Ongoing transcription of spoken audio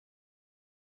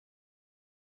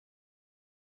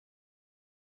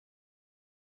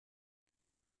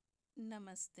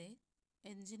Namaste.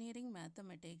 Engineering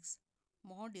Mathematics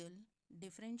Module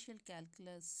Differential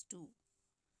Calculus 2.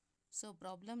 So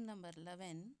problem number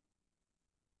 11.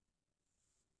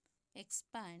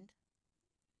 Expand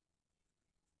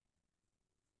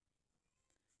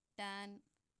tan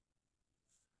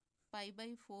pi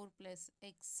by 4 plus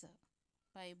x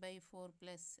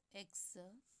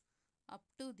up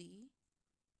to the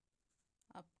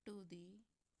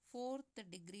fourth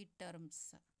degree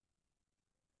terms.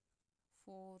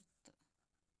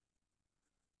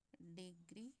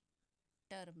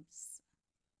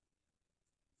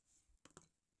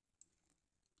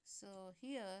 So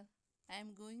here I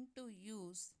am going to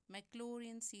use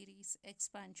Maclaurin series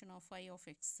expansion of y of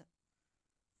x.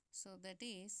 So that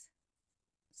is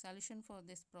solution for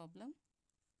this problem.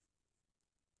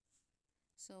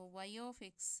 So y of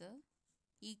x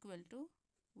equal to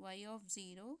y of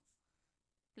 0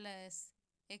 plus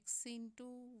x into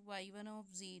y1 of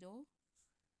 0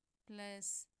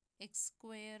 plus x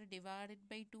square divided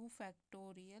by 2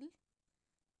 factorial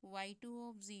y2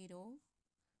 of 0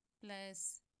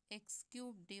 plus x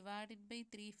cube divided by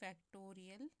 3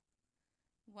 factorial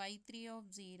y3 of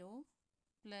 0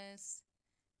 plus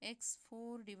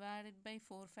x4 divided by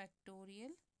 4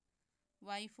 factorial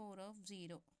y4 of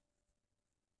 0.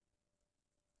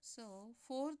 So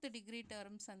fourth degree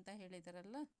terms anta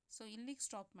ಹೇಳಿದಾರಲ್ಲ, so ಇಲ್ಲಿಗೆ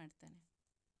stop ಮಾಡ್ತೇನೆ.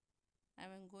 I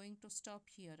am going to stop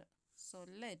here. So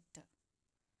let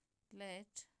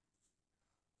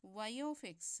y of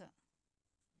x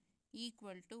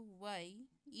equal to y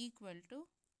equal to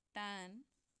tan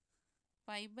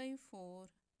pi by 4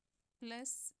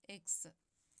 plus x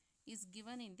is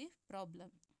given in the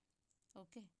problem.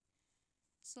 Okay.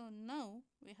 So now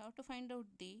we have to find out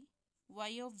the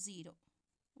y of 0.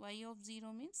 Y of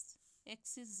 0 means x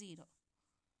is 0.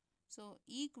 So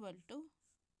equal to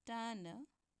tan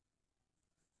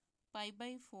pi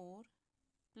by 4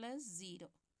 plus 0.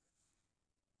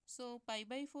 So pi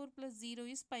by 4 plus 0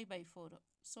 is pi by 4.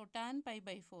 So tan pi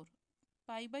by 4.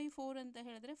 Pi by 4 anta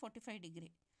ಹೇಳಿದ್ರೆ 45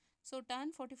 degree. So tan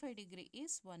 45 degree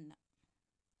is 1.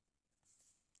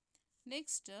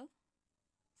 Next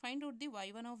find out the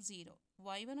y1 of 0.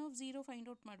 y1 of 0 find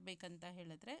out ಮಾಡಬೇಕಂತ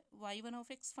ಹೇಳಿದ್ರೆ y1 of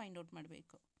x find out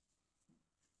ಮಾಡಬೇಕು.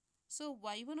 So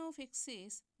y1 of x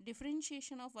is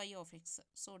differentiation of y of x.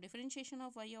 So differentiation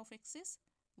of y of x is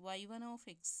y1 of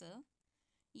x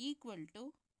equal to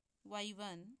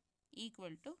y1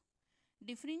 equal to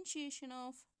differentiation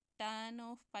of tan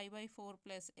of pi by 4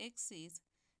 plus x is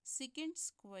secant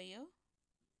square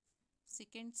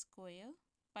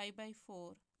pi by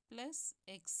 4 plus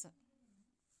x.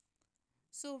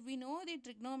 So we know the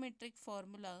trigonometric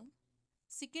formula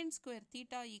secant square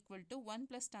theta equal to 1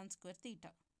 plus tan square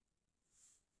theta.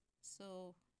 So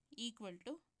equal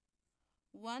to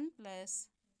 1 plus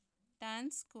tan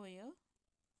square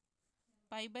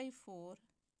pi by 4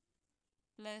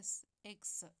 plus x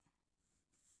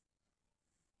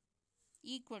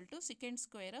equal to secant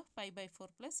square of pi by 4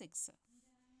 plus x.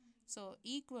 So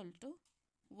equal to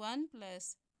 1 plus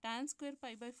tan square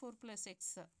pi by 4 plus x.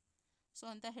 So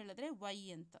anta ಹೇಳಿದ್ರೆ y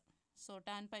ಅಂತ. So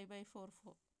tan pi by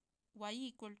 4 y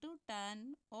equal to tan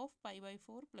of pi by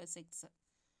 4 plus x.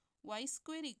 y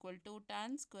square equal to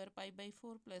tan square pi by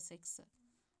 4 plus x.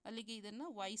 ಅಲ್ಲಿಗೆ ಇದನ್ನು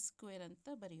y square ಅಂತ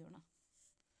ಬರೆಯೋಣ.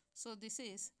 So this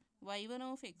is y1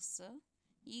 of x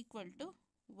equal to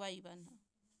y1.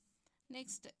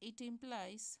 Next it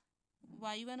implies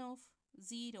y1 of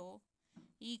 0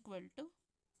 equal to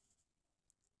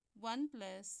 1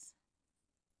 plus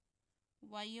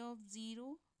y of 0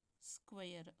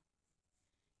 square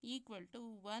equal to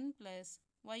 1 plus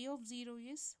y of 0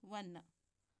 is 1.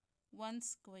 1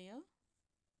 square.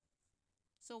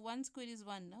 So 1 square is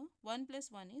 1. 1 plus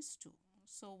 1 is 2.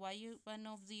 So y1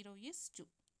 of 0 is 2.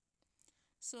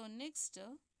 So next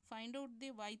find out the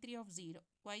y3 of 0.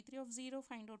 y3 of 0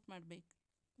 find out ಮಾಡಬೇಕು.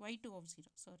 y2 of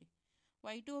 0 sorry.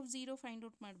 y2 of 0 find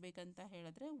out ಮಾಡಬೇಕಂತ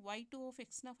ಹೇಳಿದ್ರೆ y2 of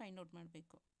x ನ find out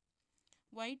ಮಾಡಬೇಕು.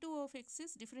 y2 of x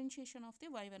is differentiation of the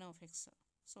y1 of x.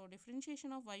 So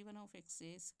differentiation of y1 of x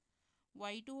is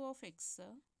y2 of x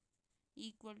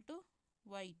equal to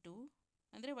y2.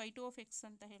 ಅಂದರೆ y2 of x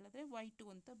ಅಂತ ಹೇಳಿದ್ರೆ y2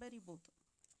 ಅಂತ ಬರಿಬೋದು.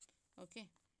 Okay.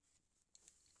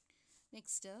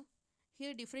 Next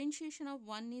here differentiation of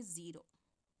 1 is 0.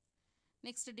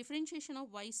 Next differentiation of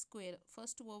y square.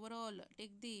 First overall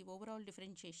take the overall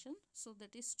differentiation. So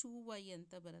that is 2y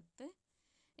ಅಂತ ಬರುತ್ತೆ.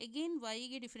 Again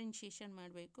yಗೆ differentiation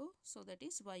ಮಾಡಬೇಕು. So that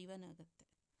is y1 ಆಗುತ್ತೆ.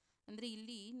 ಅಂದರೆ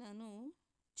ಇಲ್ಲಿ ನಾನು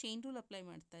ಚೈನ್ ರೂಲ್ ಅಪ್ಲೈ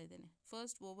ಮಾಡ್ತಾ ಇದ್ದೇನೆ.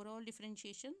 First over all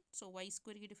differentiation. So y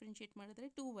ಸ್ಕ್ವೇರ್ಗೆ ಡಿಫ್ರೆನ್ಷಿಯೇಟ್ ಮಾಡಿದ್ರೆ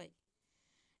 2y.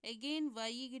 ಅಗೇನ್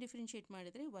yಗೆ ಡಿಫ್ರೆನ್ಷಿಯೇಟ್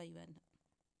ಮಾಡಿದರೆ y1.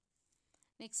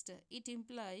 Next it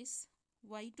implies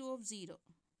y2 of 0.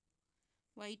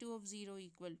 y2 of 0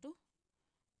 equal to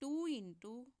 2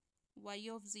 into y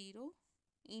of 0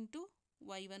 into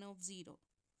y1 of 0.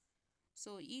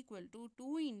 So equal to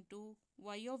 2 into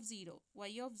y of 0.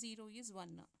 Y of 0 is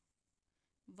 1.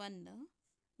 1.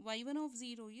 Y1 of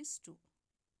 0 is 2.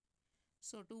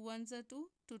 So 2 1s are 2,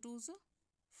 2 2s are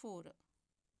 4.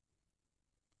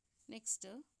 Next,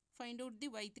 find out the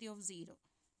y3 of 0.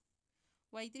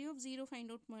 y3 of 0 find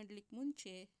out ಮಾಡಲಿಕ್ಕೆ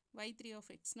ಮುಂಚೆ y3 of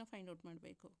x ನ find out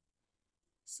ಮಾಡಬೇಕು.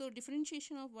 So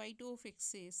differentiation of y2 of x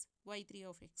is y3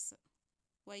 of x.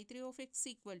 y3 of x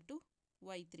equal to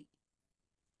y3.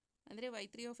 ಅಂದರೆ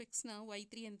y3 of x ನ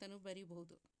y3 ಅಂತಲೂ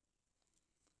ಬರಿಬಹುದು.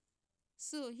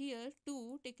 So here 2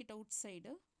 take it outside.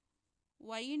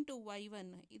 y into y1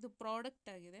 ಇದು product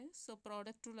ಆಗಿದೆ. So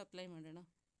product rule apply ಮಾಡೋಣ.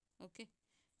 Okay.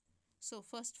 So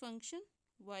first function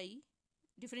y,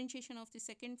 differentiation of the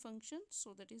second function, so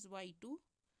that is y2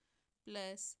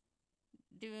 plus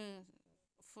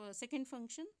for second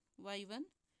function y1,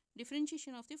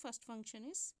 differentiation of the first function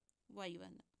is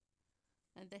y1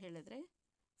 ಅಂತ ಹೇಳಿದ್ರೆ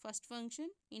first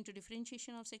function into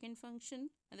differentiation of second function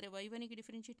ಅಂದರೆ y1ಗೆ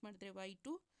differentiate ಮಾಡಿದ್ರೆ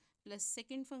y2 plus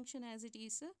second function as it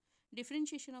is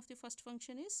differentiation of the first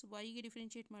function is yಗೆ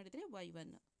differentiate ಮಾಡಿದರೆ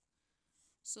y1.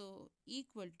 So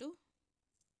equal to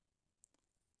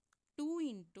 2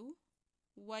 into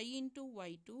y into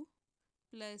y2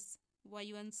 plus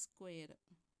y1 square.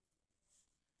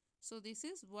 So this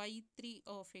is y3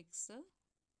 of x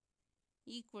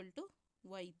equal to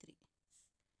y3.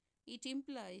 It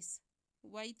implies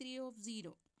y3 of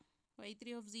 0.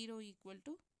 y3 of 0 equal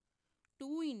to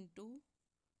 2 into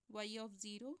y of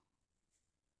 0,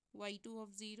 y2 of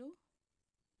 0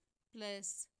 plus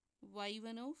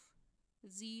y1 of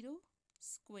 0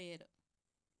 square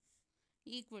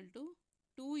equal to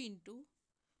 2 into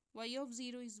y of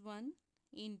 0 is 1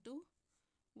 into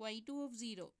y2 of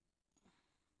 0.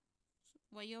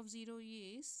 Y of 0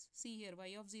 is, see here,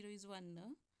 y of 0 is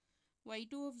 1,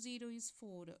 y2 of 0 is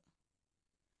 4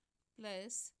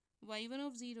 plus y1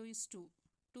 of 0 is 2,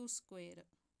 2 square.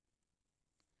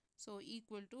 So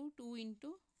equal to 2 into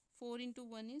 4 into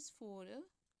 1 is 4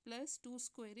 plus 2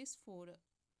 square is 4.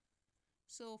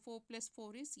 So 4 plus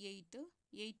 4 is 8,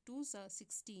 8 2s are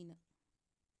 16.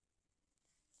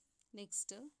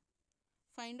 Next,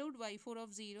 find out y4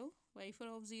 of 0. y4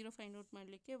 of 0 find out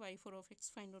ಮಾಡಲಿಕ್ಕೆ y4 of x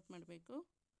find out ಮಾಡಬೇಕು.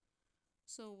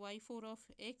 So y4 of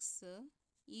x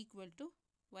equal to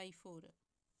y4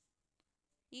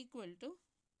 equal to,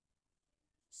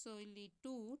 so ಇಲ್ಲಿ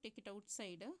 2 take it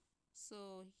outside. So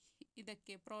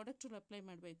ಇದಕ್ಕೆ product rule apply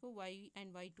ಮಾಡಬೇಕು y and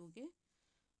y2ಗೆ.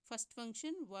 First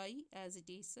function y as it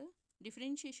is,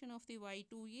 differentiation of the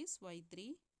y2 is y3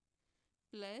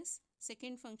 plus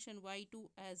second function y2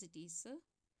 as it is,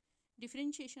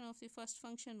 differentiation of the first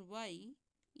function y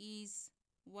is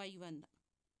y1.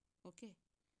 Okay.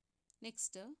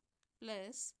 Next,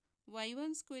 plus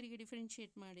y1 square ಗೆ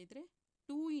differentiate ಮಾಡಿದರೆ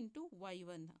 2 into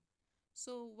y1.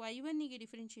 So y1ಗೆ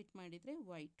differentiate ಮಾಡಿದರೆ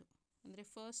y2. ಅಂದರೆ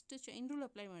first chain rule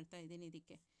apply ಮಾಡ್ತಾ ಇದ್ದೀನಿ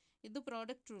ಇದಕ್ಕೆ. ಇದು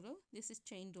product rule, this is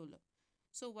chain rule.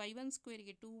 So y1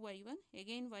 ಸ್ಕ್ವೇರ್ಗೆ 2y1,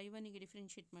 again y1ಗೆ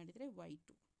differentiate ಮಾಡಿದರೆ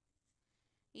y2.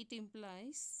 It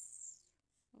implies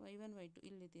y1 y2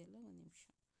 ಇಲ್ಲಿದೆಯಲ್ಲ, ಒಂದು ನಿಮಿಷ,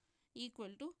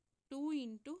 equal to 2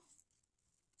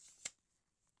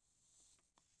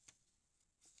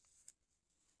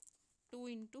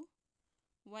 into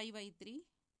y3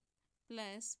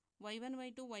 plus y1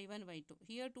 y2 y1 y2.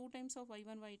 Here 2 times of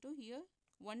y1 y2, here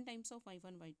 1 times of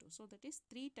y1 y2. So that is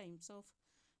 3 times of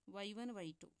y1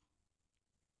 y2.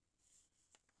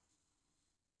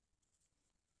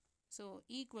 So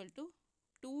equal to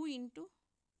 2 into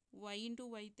y into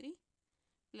y3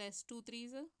 plus 2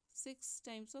 3s are 6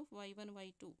 times of y1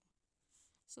 y2.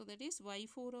 So that is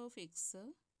y4 of x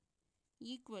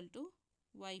equal to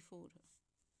y4.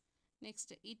 Next,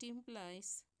 it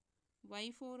implies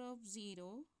y4 of 0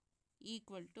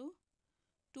 equal to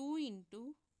 2 into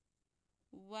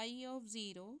y of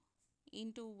 0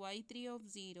 into y3 of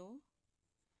 0,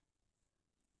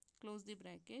 close the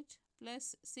bracket,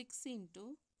 plus 6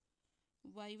 into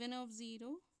y1 of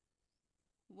 0,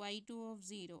 y2 of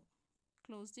 0,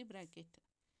 close the bracket,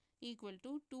 equal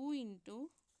to 2 into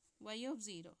y of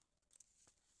 0.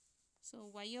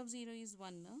 So y of 0 is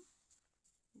 1,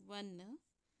 1.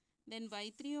 Then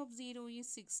y3 of 0 is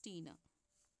 16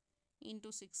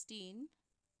 into 16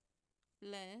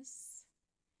 plus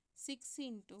 6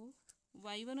 into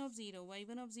y1 of 0.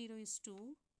 y1 of 0 is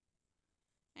 2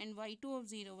 and y2 of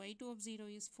 0. y2 of 0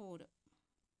 is 4.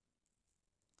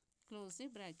 Close the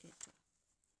bracket.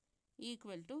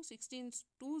 Equal to 16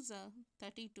 2s are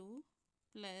 32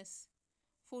 plus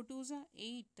 4 2s are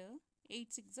 8.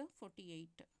 8 6 are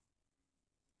 48.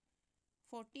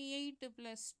 48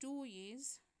 plus 2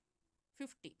 is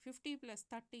 50. 50 plus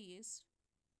 30 is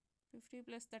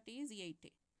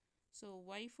 80. So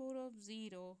y4 of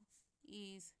 0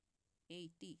 is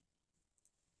 80.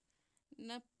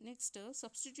 Next,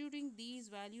 substituting these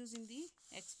values in the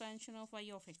expansion of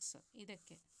y of x.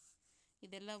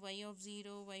 ಇದೆಲ್ಲ y of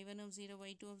 0, y1 of 0,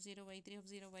 y2 of 0, y3 of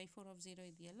 0, y4 of 0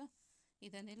 ಇದೆಯಲ್ಲ,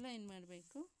 ಇದನ್ನೆಲ್ಲ ಏನು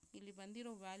ಮಾಡಬೇಕು, ಇಲ್ಲಿ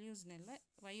ಬಂದಿರೋ ವ್ಯಾಲ್ಯೂಸ್ನೆಲ್ಲ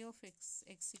y of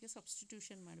xಗೆ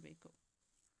substitution ಮಾಡಬೇಕು.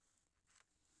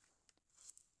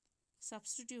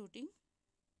 Substituting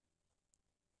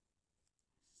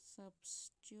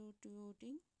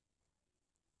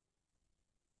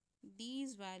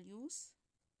these values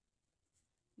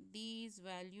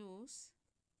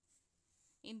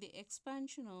in the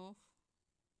expansion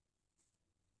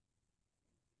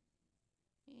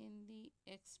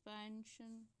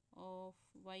of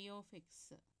y of x,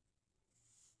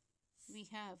 we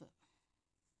have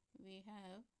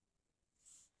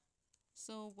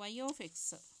so y of x.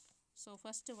 So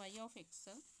first y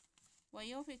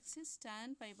of x is tan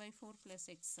pi by 4 plus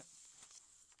x.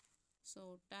 So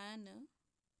tan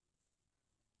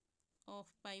of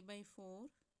pi by 4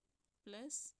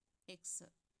 plus x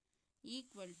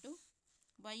equal to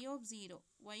y of 0.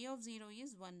 Y of 0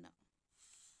 is 1.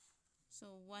 So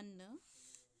 1.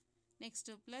 Next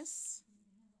plus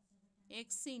x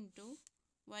into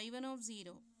y1 of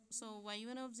 0. So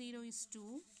y1 of 0 is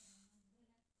 2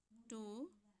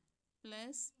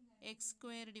 plus x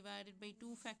square divided by 2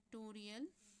 factorial.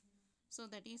 So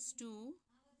that is 2.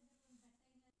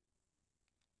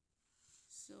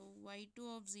 So y2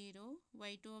 of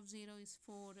 0 is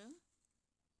 4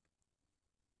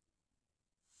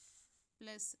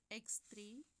 plus x3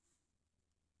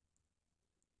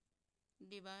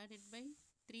 divided by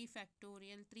 3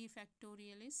 factorial. 3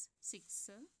 factorial is 6.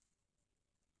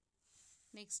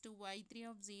 Next to y3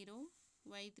 of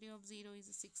 0 is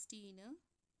 16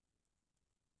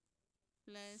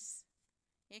 plus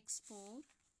x4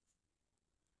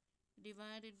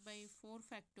 divided by 4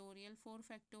 factorial. 4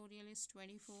 factorial is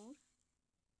 24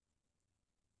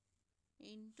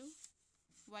 into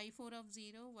y4 of 0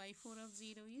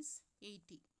 is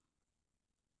 80.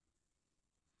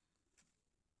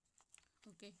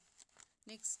 Okay,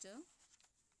 next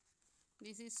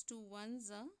this is 2 1s,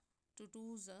 2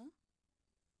 2s,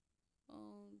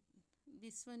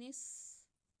 this one is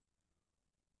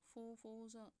 4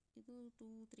 4s, 2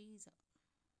 3s,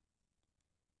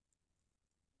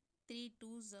 3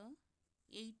 2s,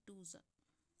 8 2s.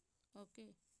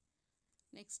 Okay,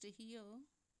 next here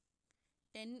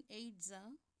 10 8s,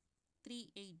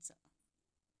 3 8s.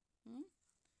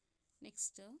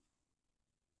 Next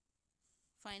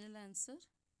final answer,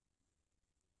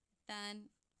 tan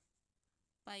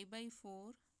pi by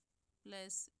 4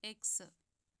 plus x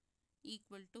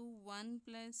equal to 1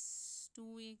 plus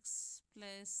 2x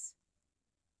plus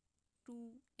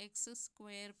 2x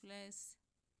square plus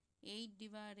 8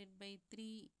 divided by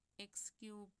 3x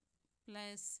cube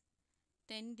plus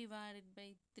 10 divided by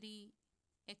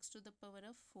 3x to the power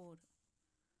of 4.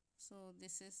 So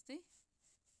this is the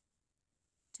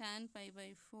tan pi by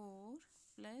 4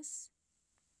 plus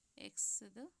x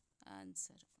the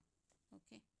answer.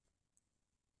 Okay,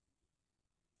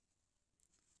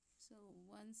 so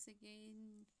once again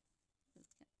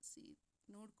see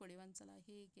ನೋಡ್ಕೊಳ್ಳಿ ಒಂದ್ಸಲ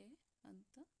ಹೇಗೆ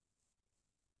ಅಂತ.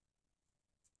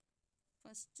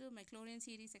 First ಮೆಕ್ಲೋರಿಯನ್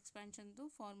series ಎಕ್ಸ್ಪ್ಯಾನ್ಷನ್ದು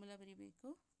formula ಬರೀಬೇಕು.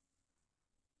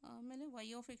 ಆಮೇಲೆ y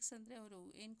of x ಅಂದರೆ ಅವರು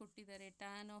ಏನು ಕೊಟ್ಟಿದ್ದಾರೆ,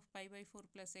 tan of pi by 4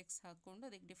 plus x ಹಾಕ್ಕೊಂಡು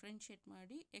ಅದಕ್ಕೆ ಡಿಫ್ರೆನ್ಷಿಯೇಟ್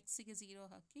ಮಾಡಿ ಎಕ್ಸಿಗೆ 0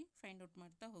 ಹಾಕಿ ಫೈಂಡ್ ಔಟ್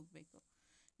ಮಾಡ್ತಾ ಹೋಗಬೇಕು.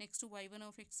 ನೆಕ್ಸ್ಟು y1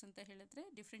 of x ಅಂತ ಹೇಳಿದ್ರೆ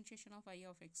differentiation of y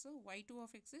of x, y2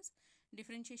 of x is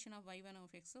differentiation of y1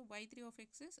 of x, y3 of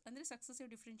x is ಅಂದರೆ successive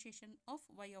differentiation of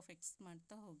y of x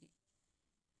ಮಾಡ್ತಾ ಹೋಗಿ.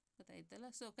 ಗೊತ್ತಾಯ್ತಲ್ಲ.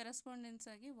 So correspondence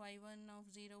ಆಗಿ y1 of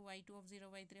 0, y2 of 0,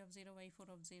 y3 of 0, y4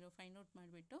 of 0 find out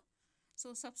ಮಾಡಿಬಿಟ್ಟು, so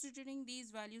substituting these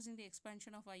values in the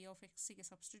expansion of y of xಗೆ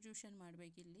substitution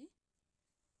ಮಾಡಬೇಕಿಲ್ಲಿ.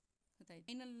 ಗೊತ್ತಾಯ್ತು.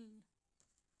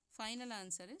 Final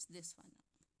answer is this one.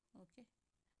 Okay,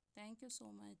 thank you so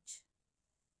much.